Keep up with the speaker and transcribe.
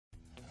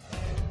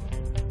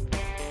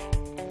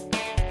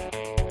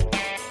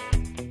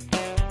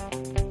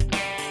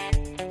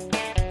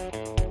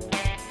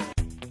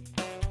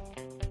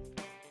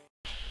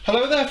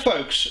Hello there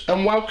folks,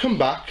 and welcome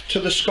back to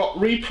the Scott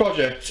Ree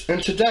Project,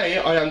 and today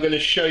I am going to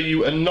show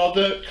you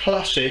another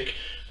classic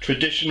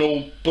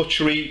traditional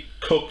butchery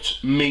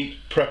cooked meat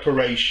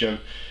preparation.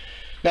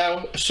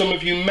 Now, some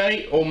of you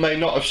may or may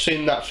not have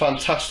seen that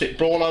fantastic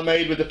brawn I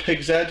made with the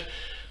pig's head,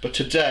 but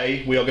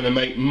today we are going to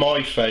make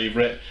my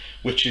favourite,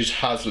 which is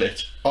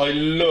haslet. I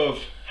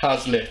love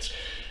haslet,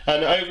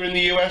 and over in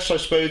the US I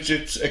suppose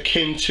it's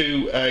akin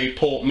to a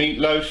pork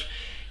meatloaf.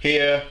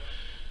 Here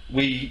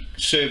we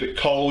serve it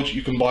cold,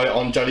 you can buy it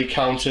on deli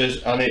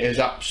counters, and it is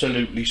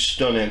absolutely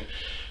stunning.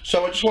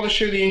 So I just want to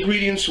show you the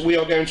ingredients we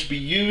are going to be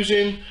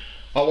using.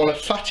 I want a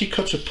fatty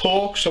cut of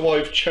pork, so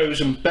I've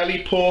chosen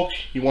belly pork.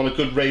 You want a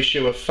good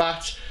ratio of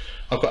fat.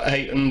 I've got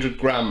 800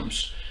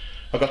 grams.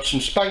 I've got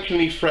some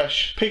spankingly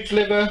fresh pig's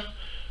liver,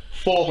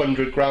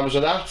 400 grams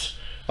of that.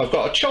 I've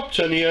got a chopped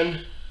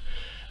onion,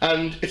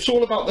 and it's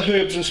all about the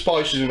herbs and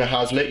spices in a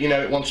haslet. You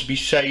know, it wants to be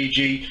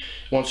sagey,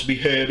 it wants to be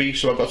herby,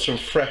 so I've got some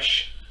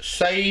fresh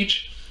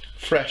sage,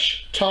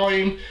 fresh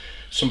thyme,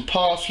 some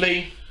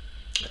parsley,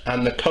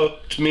 and the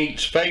cooked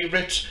meat's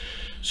favourite,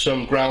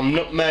 some ground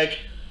nutmeg,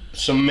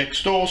 some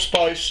mixed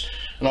allspice,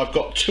 and I've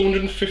got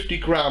 250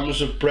 grams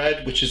of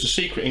bread, which is the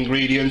secret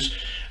ingredient,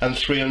 and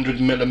 300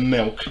 ml of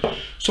milk.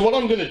 So what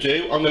I'm going to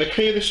do, I'm going to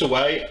clear this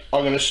away.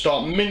 I'm going to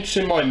start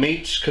mincing my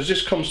meats, because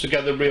this comes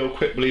together real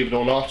quick, believe it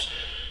or not.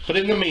 But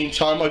in the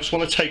meantime, I just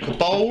want to take a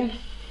bowl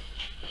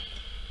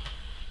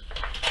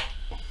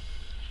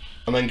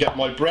and then get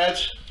my bread.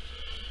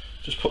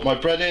 Just put my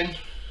bread in,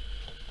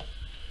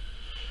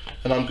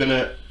 and I'm going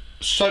to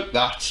soak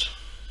that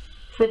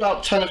for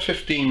about 10 or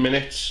 15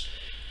 minutes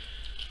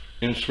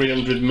in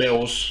 300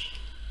 mils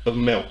of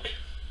milk.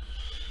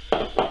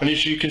 And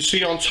as you can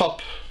see on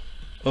top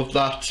of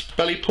that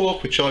belly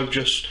pork, which I've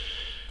just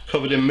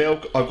covered in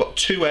milk, I've got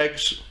 2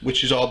 eggs,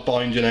 which is our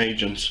binding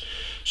agent.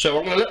 So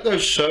I'm going to let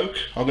those soak.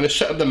 I'm going to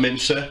set up the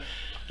mincer,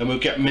 and we'll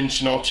get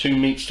mincing our 2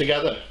 meats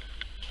together.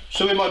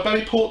 So in my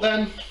belly pork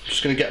then, I'm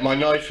just going to get my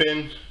knife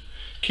in,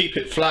 keep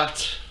it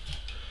flat,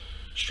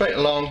 straight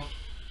along.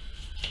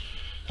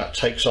 That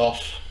takes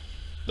off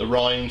the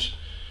rind.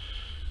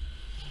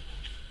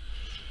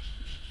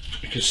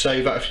 You can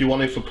save that if you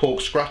wanted for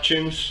pork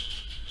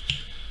scratchings.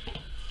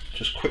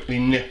 Just quickly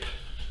nip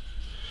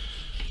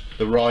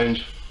the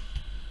rind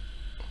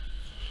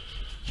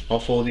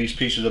off all these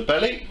pieces of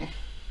belly.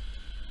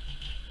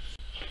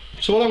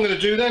 So what I'm going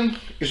to do then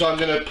is I'm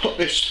going to put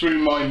this through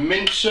my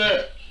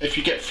mincer. If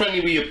you get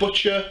friendly with your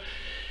butcher,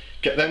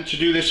 get them to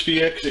do this for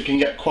you, because it can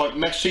get quite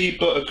messy.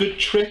 But a good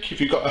trick,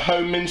 if you've got a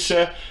home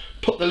mincer,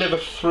 put the liver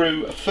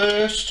through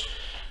first,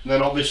 and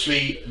then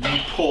obviously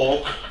the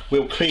pork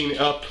will clean it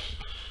up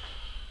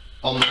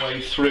on the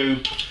way through,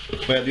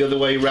 where the other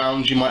way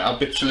round you might have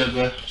bits of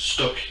liver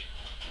stuck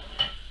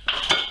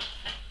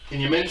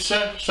in your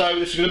mincer. So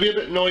this is going to be a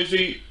bit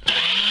noisy.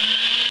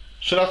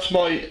 So that's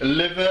my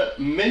liver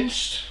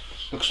minced.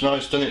 Looks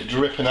nice, doesn't it,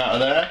 dripping out of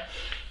there.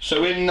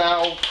 So in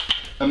now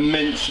and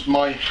mince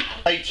my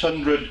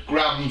 800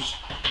 grams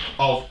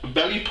of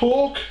belly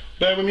pork.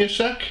 Bear with me a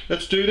sec,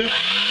 let's do this.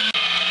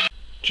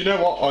 Do you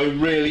know what, I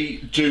really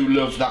do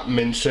love that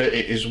mincer.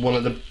 It is one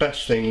of the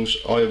best things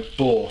I have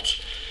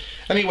bought.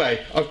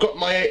 Anyway, I've got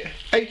my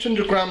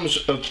 800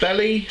 grams of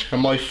belly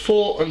and my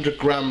 400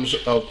 grams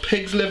of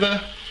pig's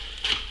liver.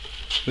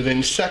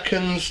 Within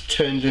seconds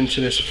turned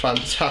into this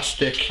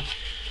fantastic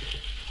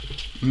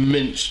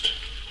minced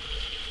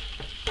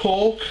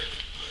pork.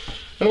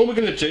 And all we're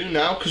going to do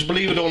now, because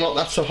believe it or not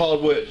that's the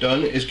hard work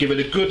done, is give it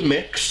a good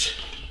mix,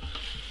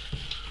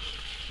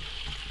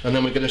 and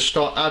then we're going to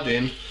start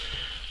adding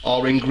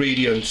our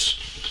ingredients.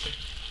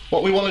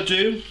 What we want to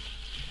do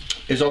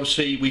is,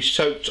 obviously we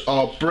soaked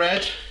our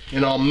bread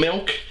in our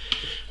milk.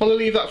 I want to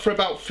leave that for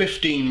about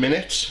 15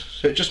 minutes,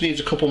 so it just needs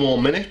a couple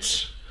more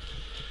minutes,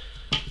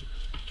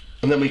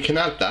 and then we can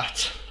add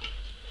that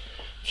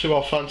to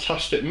our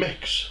fantastic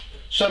mix.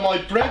 So my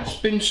bread's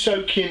been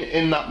soaking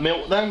in that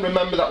milk then.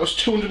 Remember, that was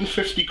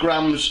 250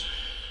 grams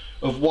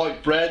of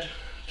white bread.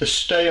 The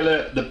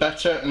staler the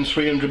better, and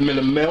 300 ml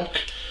of milk.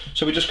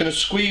 So we're just going to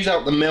squeeze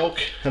out the milk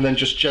and then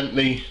just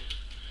gently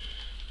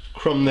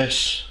crumb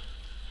this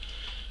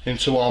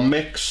into our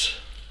mix.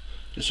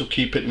 This will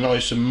keep it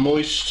nice and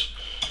moist.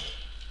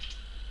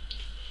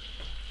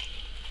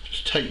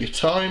 Just take your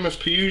time as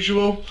per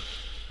usual.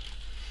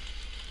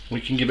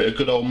 We can give it a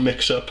good old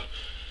mix up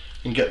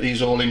and get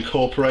these all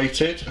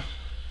incorporated.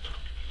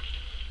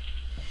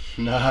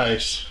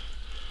 Nice.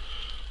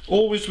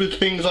 Always with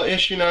things like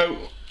this, you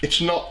know, it's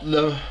not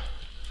the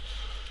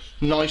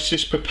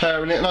nicest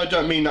preparing it, and I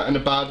don't mean that in a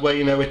bad way.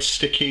 You know, it's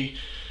sticky,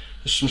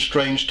 there's some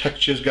strange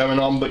textures going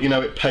on, but you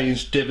know, it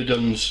pays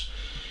dividends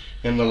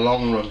in the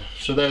long run.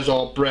 So there's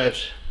our bread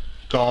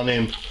gone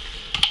in.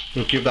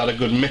 We'll give that a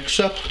good mix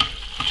up.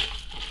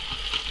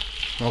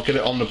 I'll get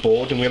it on the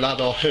board, and we'll add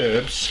our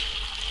herbs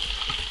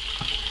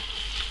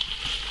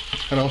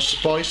and our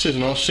spices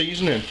and our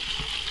seasoning.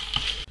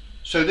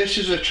 So this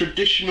is a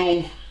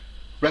traditional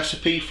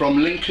recipe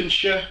from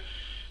Lincolnshire,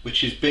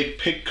 which is big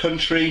pig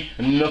country,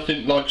 and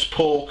nothing likes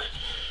pork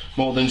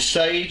more than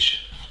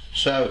sage.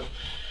 So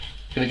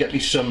Gonna get me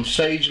some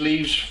sage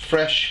leaves,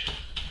 fresh,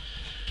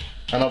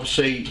 and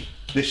obviously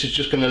this is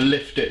just gonna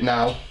lift it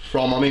now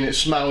from, I mean it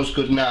smells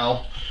good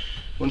now.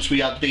 Once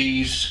we add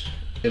these,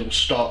 it'll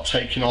start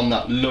taking on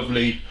that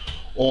lovely,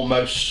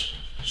 almost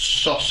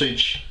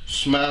sausage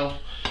smell.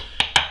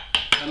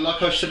 And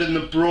like I said in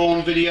the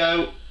brawn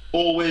video,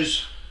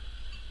 always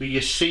with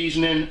your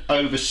seasoning,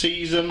 over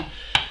season,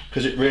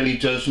 because it really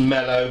does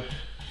mellow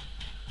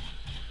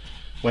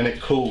when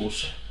it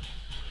cools.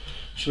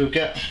 So we'll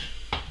get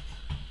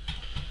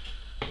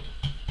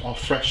our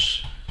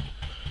fresh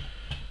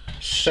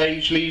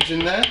sage leaves in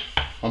there.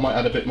 I might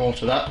add a bit more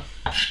to that.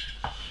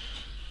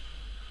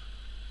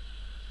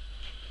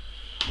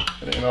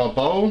 Put it in our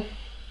bowl.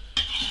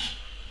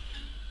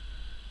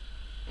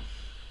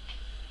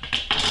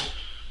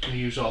 We'll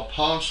use our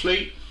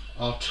parsley,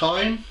 our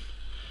thyme,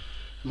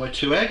 my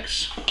 2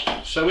 eggs.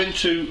 So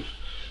into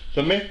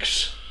the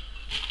mix,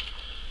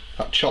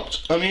 that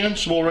chopped onion.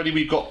 So already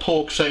we've got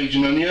pork, sage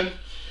and onion.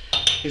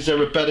 Is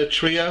there a better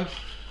trio?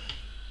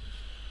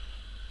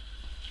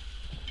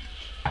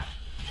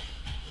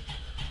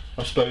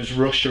 I suppose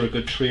Rush are a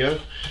good trio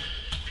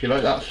if you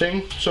like that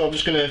thing. So I'm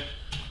just going to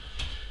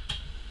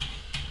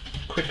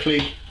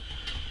quickly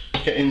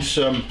get in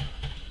some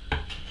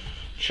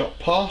chopped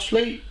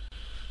parsley.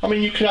 I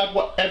mean, you can add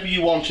whatever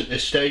you want at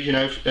this stage, you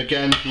know.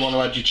 Again, if you want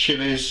to add your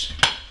chilies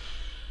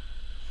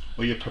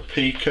or your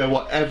paprika,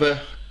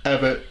 whatever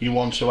you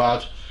want to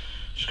add.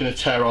 Just going to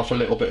tear off a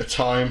little bit of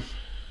thyme,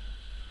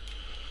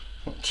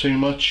 not too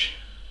much.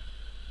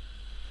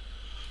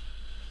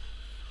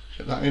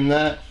 Get that in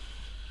there.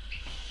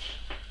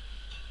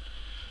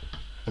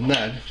 And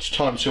then it's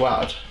time to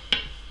add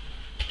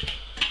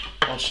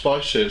our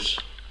spices.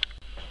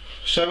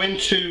 So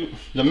into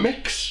the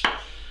mix, I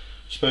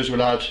suppose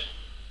we'll add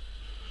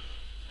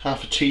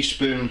half a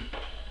teaspoon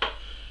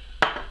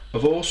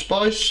of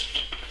allspice,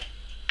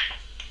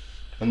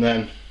 and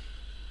then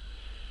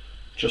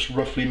just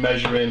roughly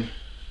measuring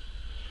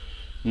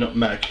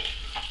nutmeg.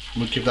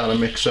 We'll give that a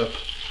mix up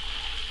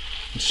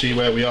and see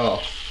where we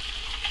are.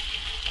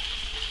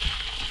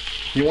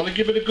 You want to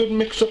give it a good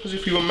mix up as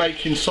if you were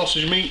making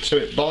sausage meat so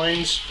it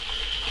binds.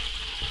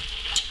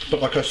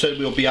 But like I said,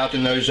 we'll be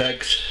adding those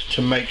eggs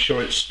to make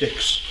sure it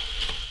sticks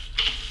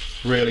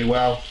really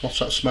well. What's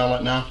that smell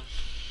like now?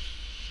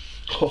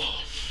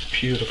 Oh,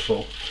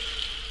 beautiful.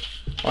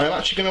 I am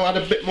actually going to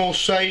add a bit more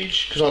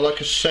sage because I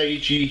like a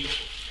sagey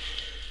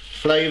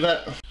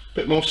flavour. A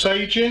bit more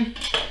sage in.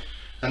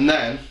 And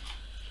then,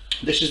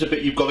 this is the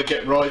bit you've got to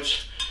get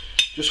right.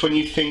 Just when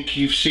you think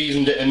you've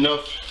seasoned it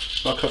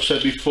enough, like I've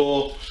said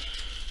before,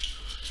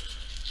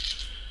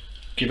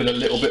 give it a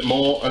little bit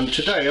more. And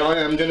today I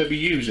am going to be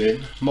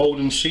using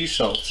Maldon sea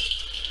salt.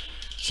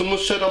 Someone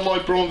said on my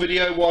brawn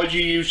video, why do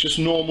you use just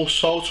normal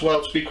salt?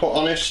 Well, to be quite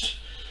honest,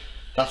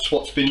 that's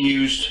what's been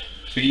used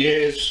for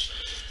years.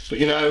 But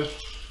you know,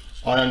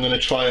 I am going to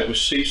try it with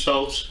sea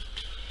salt.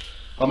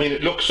 I mean,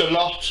 it looks a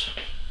lot,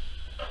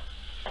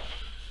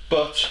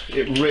 but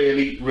it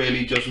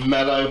really does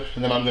mellow.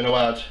 And then I'm going to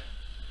add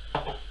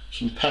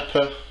some pepper.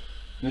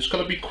 And it's got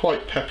to be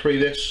quite peppery,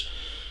 this.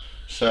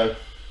 So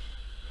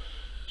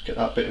get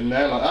that bit in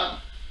there like that.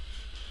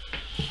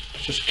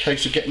 It's just a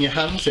case of getting your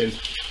hands in.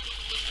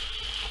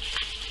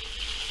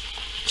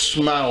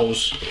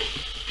 Smells,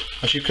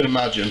 as you can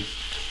imagine,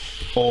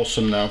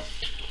 awesome now.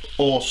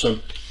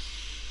 Awesome.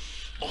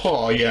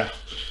 Oh yeah.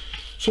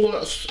 So all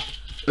that's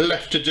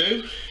left to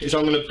do is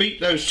I'm going to beat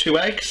those 2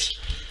 eggs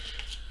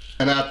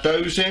and add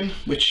those in,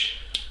 which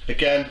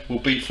again will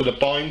be for the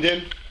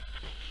binding.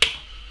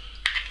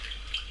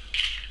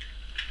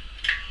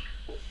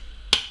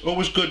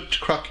 Always good to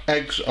crack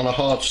eggs on a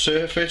hard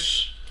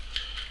surface.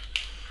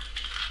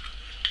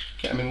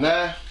 Get them in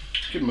there,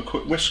 give them a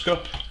quick whisk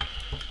up,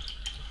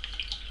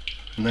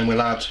 and then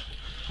we'll add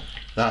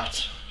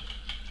that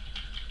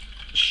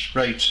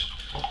straight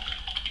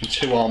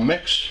into our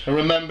mix. And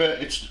remember,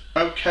 it's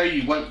okay,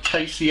 you won't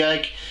taste the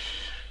egg.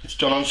 It's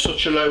done on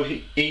such a low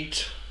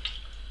heat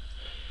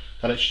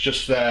that it's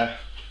just there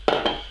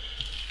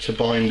to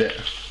bind it.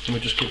 And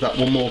we'll just give that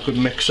one more good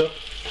mix up,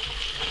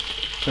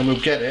 and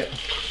we'll get it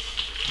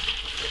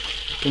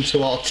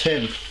into our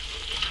tin.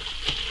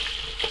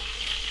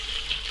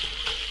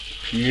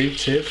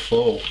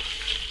 Beautiful.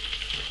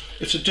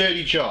 It's a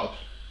dirty job,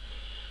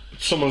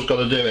 but someone's got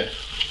to do it.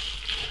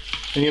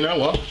 And you know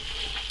what?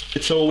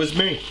 It's always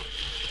me.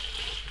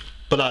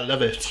 But I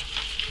love it.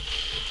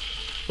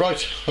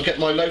 Right, I'll get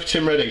my loaf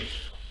tin ready.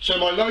 So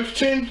my loaf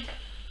tin,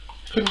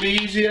 couldn't be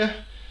easier.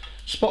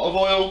 Spot of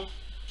oil.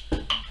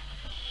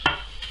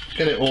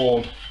 Get it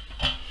all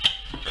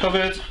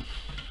covered.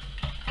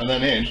 And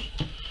then in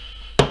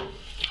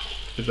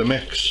with the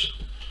mix.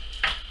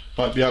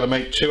 Might be able to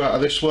make 2 out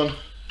of this one.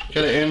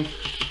 Get it in,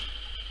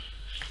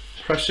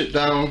 press it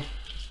down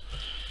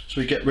so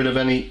we get rid of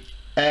any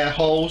air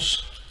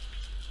holes.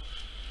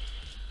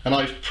 And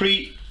I've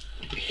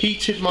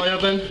preheated my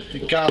oven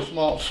at gas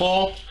mark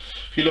 4.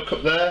 If you look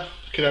up there,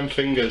 look at them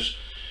fingers,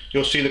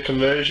 you'll see the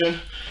conversion.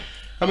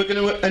 And we're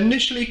going to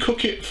initially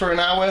cook it for an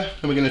hour,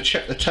 and we're going to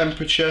check the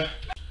temperature,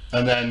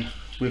 and then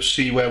we'll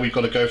see where we've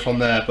got to go from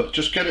there. But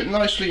just get it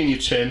nicely in your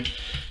tin,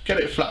 get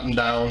it flattened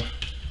down.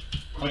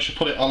 I should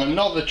put it on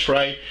another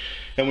tray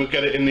and we'll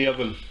get it in the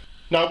oven.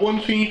 Now,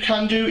 one thing you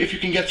can do, if you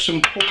can get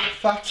some corn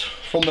fat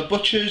from the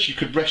butchers, you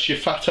could rest your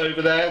fat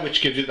over there,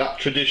 which gives it that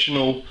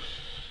traditional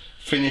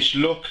finished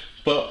look.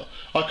 But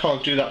I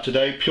can't do that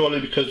today,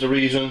 purely because the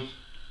reason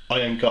I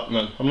ain't got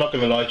none. I'm not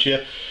going to lie to you,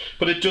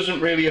 but it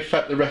doesn't really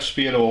affect the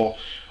recipe at all.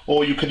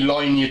 Or you could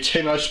line your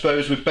tin, I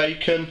suppose, with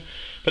bacon,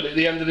 but at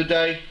the end of the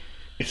day,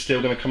 it's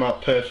still going to come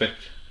out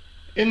perfect.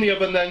 In the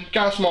oven then,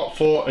 gas mark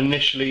 4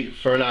 initially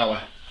for an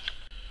hour.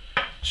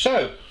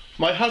 So,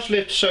 my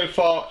haslet so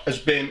far has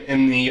been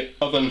in the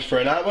oven for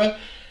an hour.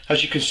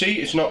 As you can see,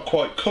 it's not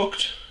quite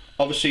cooked.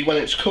 Obviously, when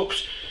it's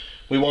cooked,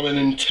 we want an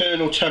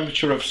internal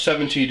temperature of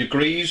 70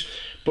 degrees,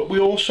 but we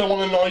also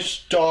want a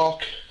nice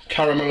dark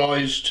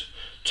caramelized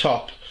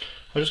top.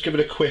 I'll just give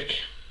it a quick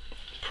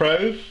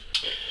probe.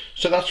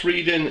 So that's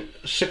reading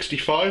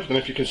 65, I don't know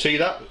if you can see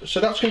that. So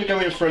that's going to go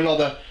in for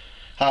another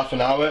half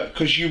an hour,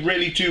 because you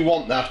really do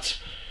want that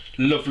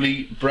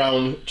lovely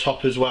brown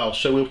top as well.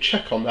 So we'll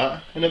check on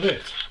that in a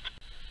bit.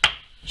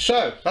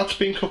 So that's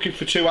been cooking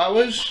for 2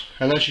 hours,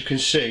 and as you can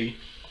see,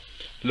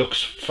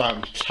 looks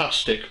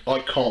fantastic. I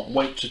can't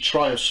wait to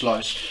try a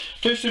slice.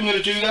 First thing I'm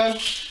going to do though,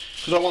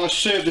 because I want to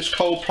serve this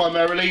cold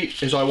primarily,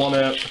 is I want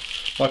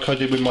to, like I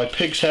did with my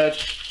pig's head,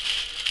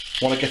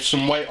 want to get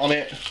some weight on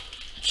it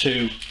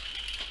to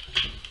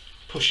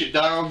push it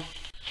down.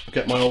 I'll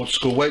get my old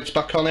school weights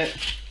back on it,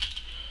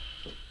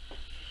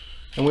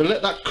 and we'll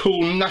let that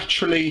cool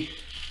naturally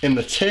in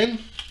the tin,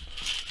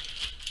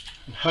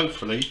 and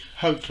hopefully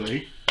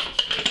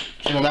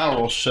in an hour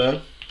or so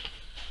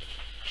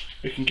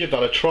we can give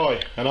that a try,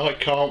 and I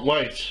can't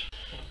wait.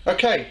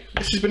 Okay,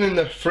 this has been in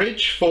the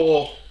fridge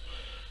for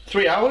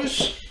 3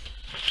 hours.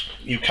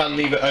 You can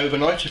leave it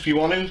overnight if you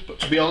want to, but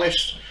to be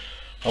honest,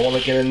 I want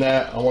to get in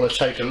there, I want to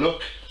take a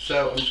look.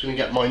 So I'm just going to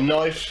get my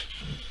knife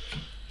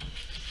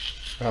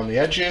around the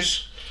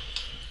edges.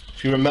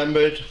 If you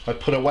remembered, I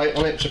put a weight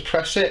on it to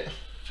press it.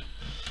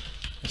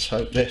 Let's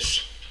hope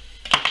this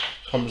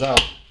comes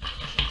out.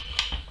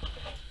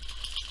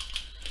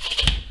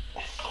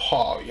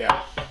 Oh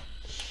yeah.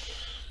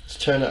 Let's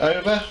turn it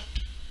over.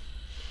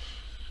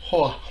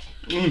 Oh,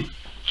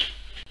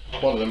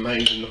 what an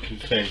amazing looking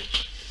thing.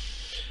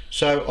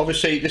 So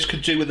obviously this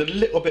could do with a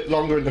little bit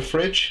longer in the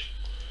fridge,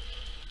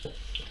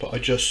 but I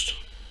just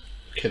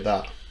look at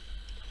that.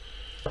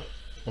 I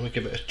want to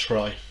give it a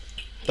try.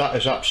 That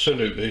is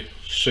absolutely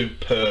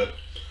superb,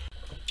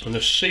 and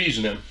the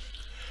seasoning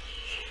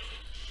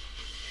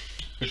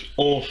is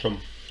awesome.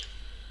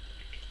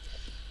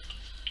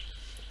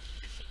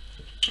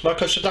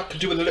 Like I said, that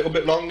could do with a little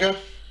bit longer.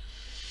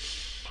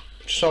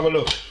 Just have a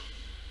look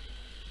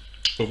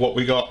of what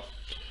we got.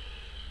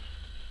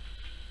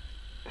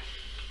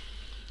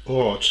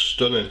 Oh, it's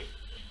stunning.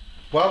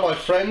 Well, my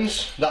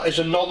friends, that is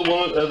another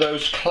one of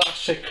those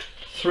classic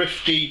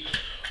thrifty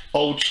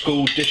old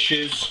school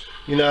dishes,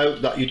 you know,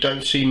 that you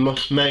don't see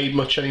made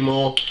much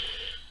anymore.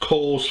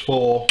 Calls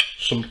for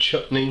some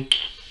chutney.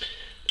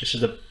 This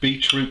is a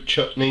beetroot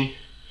chutney.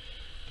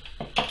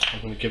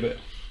 I'm going to give it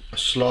a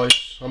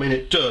slice. I mean,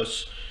 it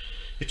does.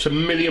 It's a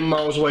million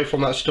miles away from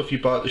that stuff you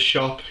buy at the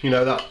shop, you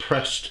know, that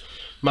pressed,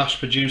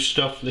 mass-produced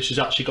stuff. This has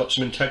actually got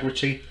some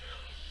integrity.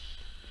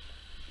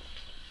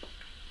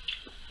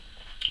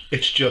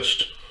 It's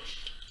just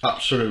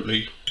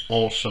absolutely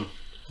awesome.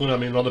 I'm going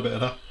to have another bit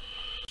of that.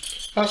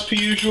 As per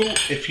usual,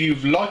 if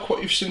you've liked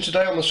what you've seen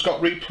today on the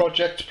Scott Reed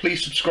Project,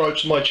 please subscribe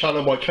to my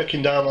channel by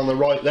clicking down on the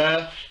right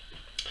there.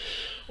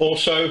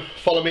 Also,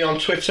 follow me on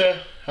Twitter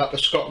at the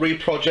Scott Reed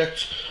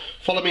Project.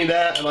 Follow me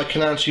there and I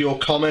can answer your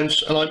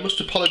comments. And I must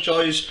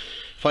apologise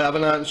if I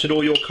haven't answered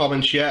all your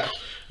comments yet.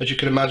 As you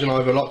can imagine, I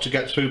have a lot to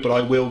get through, but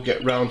I will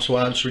get round to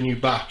answering you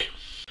back.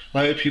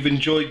 I hope you've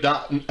enjoyed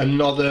that,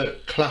 another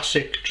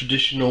classic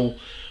traditional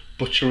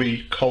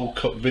butchery cold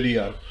cut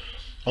video.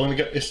 I'm going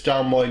to get this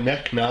down my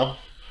neck now.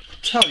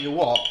 Tell you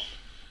what,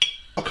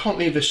 I can't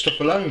leave this stuff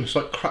alone. It's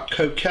like crack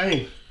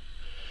cocaine.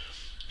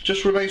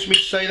 Just remains me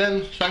to say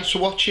then, thanks for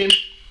watching.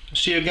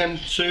 See you again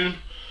soon.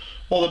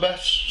 All the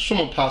best.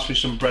 Someone pass me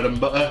some bread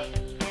and butter.